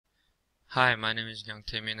Hi, my name is Young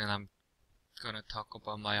Taemin and I'm gonna talk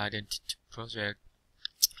about my identity project.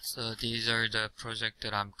 So these are the project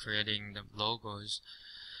that I'm creating, the logos.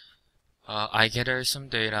 I gathered some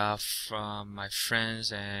data from my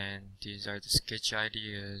friends and these are the sketch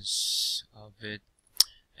ideas of it.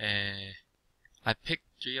 And I picked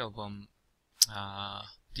three of them.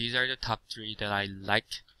 These are the top three that I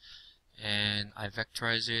like and I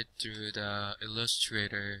vectorize it through the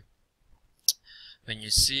Illustrator. When you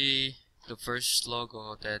see the first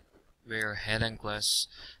logo that wear head and glass,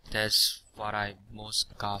 that's what I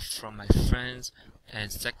most got from my friends.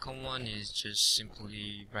 And second one is just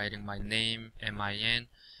simply writing my name, MIN.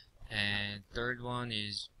 And third one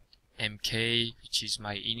is MK, which is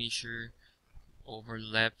my initial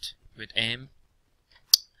overlapped with M.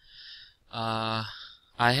 I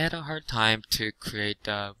had a hard time to create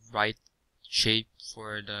the right shape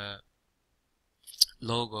for the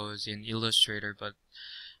logos in Illustrator, but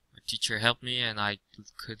my teacher helped me and I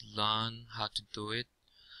could learn how to do it.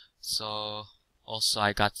 So also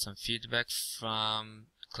I got some feedback from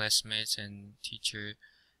classmates and teacher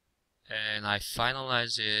and I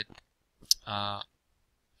finalized it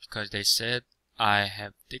because they said I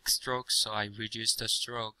have thick strokes, so I reduced the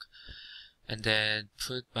stroke and then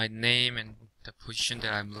put my name and the position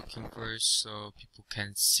that I'm looking for so people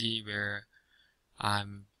can see where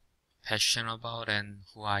I'm passionate about and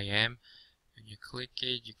who I am. When you click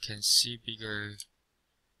it, you can see bigger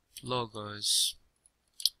logos.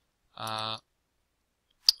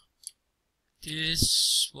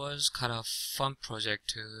 This was kind of fun project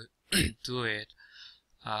to do it.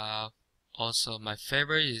 Also, my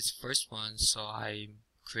favorite is first one, so I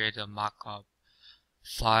created a mock-up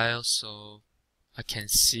file so I can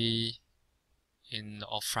see in the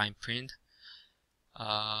offline print.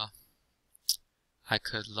 I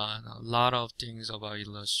could learn a lot of things about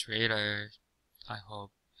Illustrator. I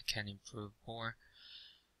hope I can improve more.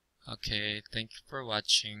 Okay, thank you for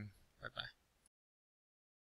watching. Bye bye.